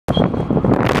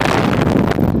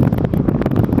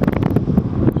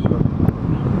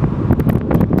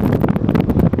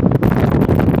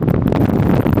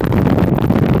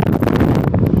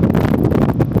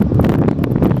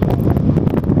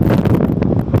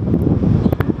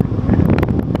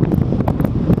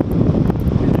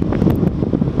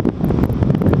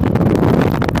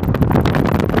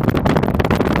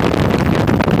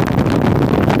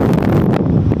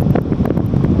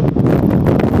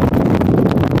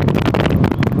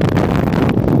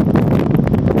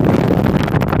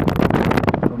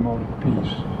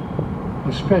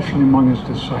especially among his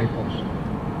disciples.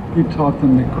 He taught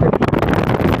them that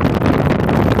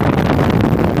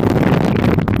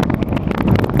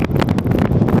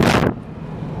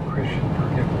Christian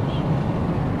forgiveness.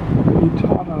 He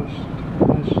taught us to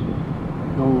bless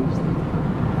those that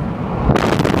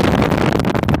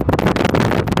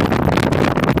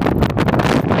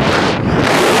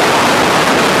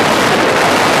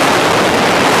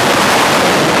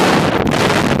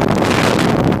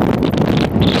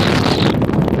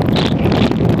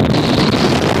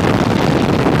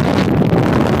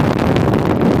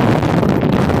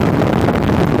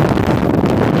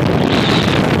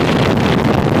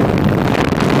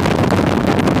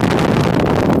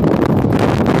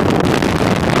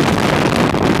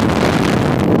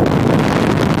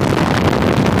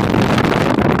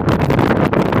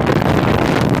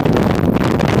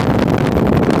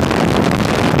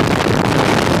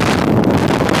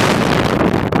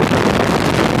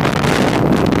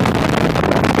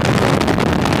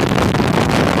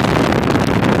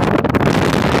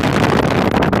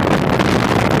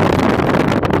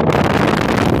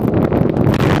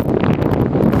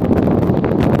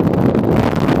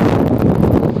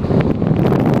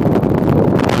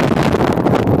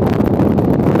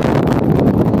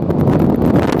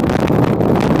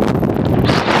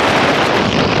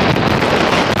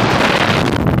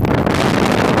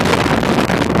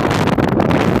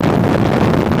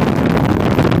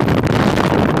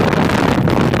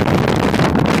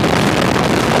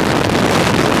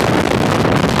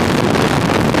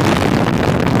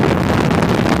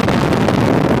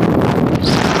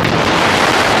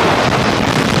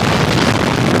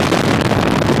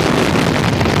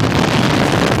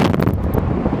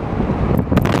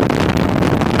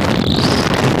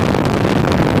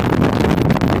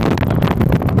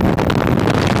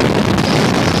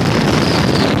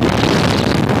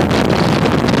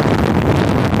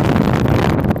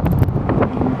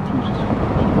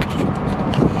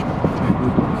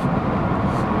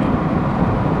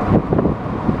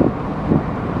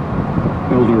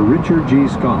Elder Richard G.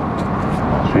 Scott.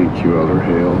 Thank you, Elder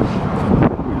Hales.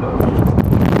 We love you.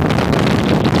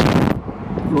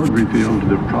 The Lord revealed to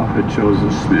the prophet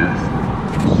Joseph Smith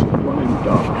sublime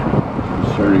doctrine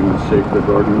concerning the sacred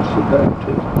ordinance of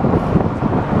baptism.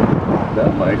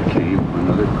 That light came when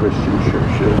other Christian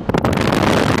churches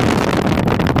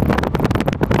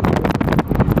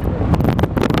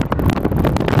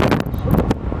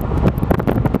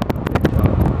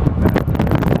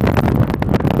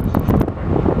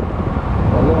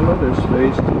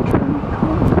faced eternal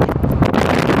conversion.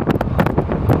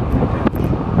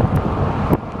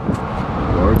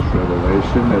 The Lord's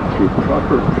revelation that through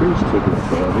proper priesthood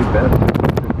authority, baptism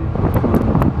could be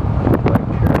performed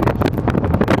vicariously.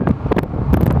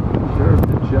 Observe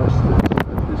the justice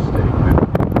of this statement,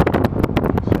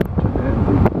 except to man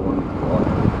be born of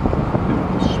water and of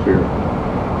the Spirit.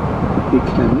 He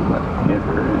cannot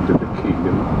enter into the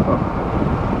kingdom of God.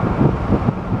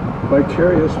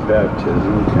 Vicarious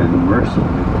baptism can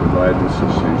mercifully provide this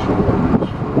essential ordinance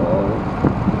for all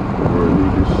the worthy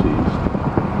deceased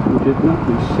who did not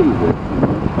receive it in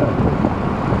mortality.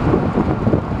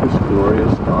 This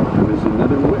glorious doctrine is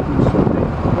another witness of the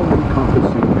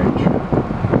all-encompassing nature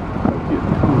of the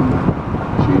atonement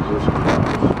of Jesus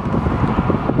Christ.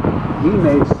 He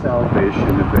made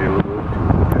salvation available to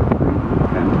every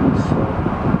repentant soul.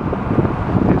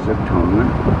 His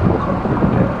atonement conquered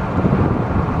death.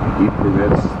 He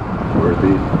permits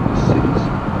worthy deceased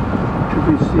to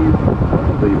receive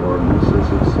all the ordinances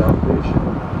of salvation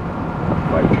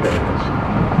vicariously.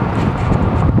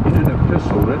 In an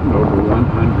epistle written over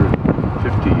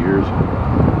 150 years ago,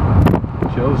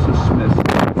 Joseph Smith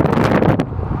said,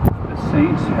 "The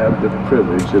saints have the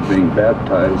privilege of being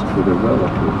baptized for their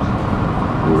relatives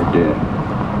who are dead,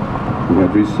 who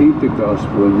have received the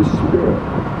gospel in the Spirit,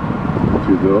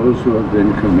 to those who have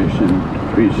been commissioned to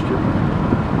preach to them.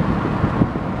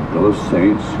 Those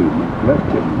saints who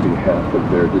neglected in behalf of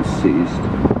their deceased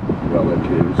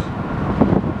relatives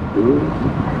do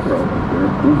peril of their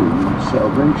own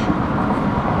salvation."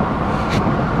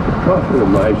 The prophet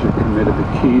Elijah committed the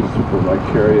keys to the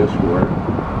vicarious work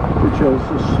to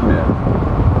Joseph Smith.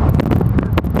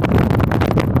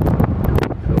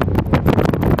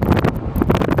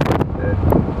 That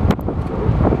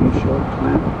he shall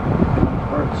plant in the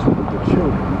hearts of the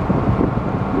children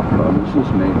the promises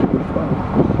made to the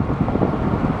fathers.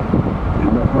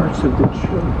 And the hearts of the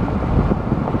children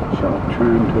shall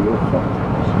turn to their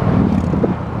fathers.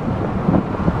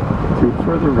 Through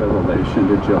further revelation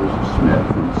to Joseph Smith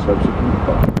and subsequent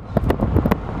prophets,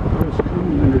 there is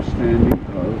common understanding of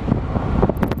those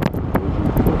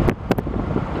important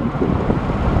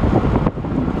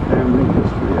and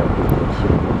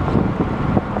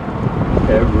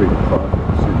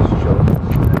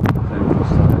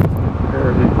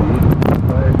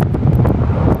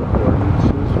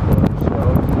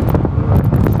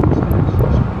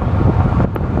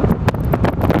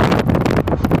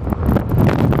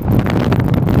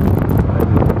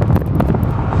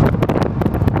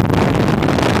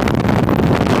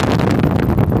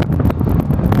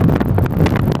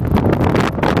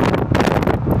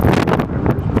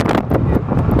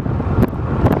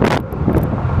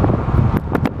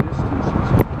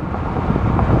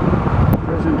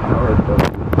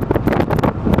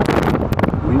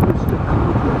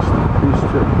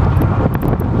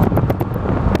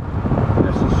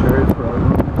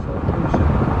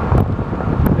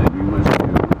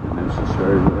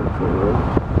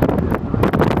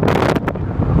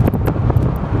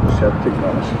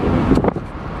gospel of the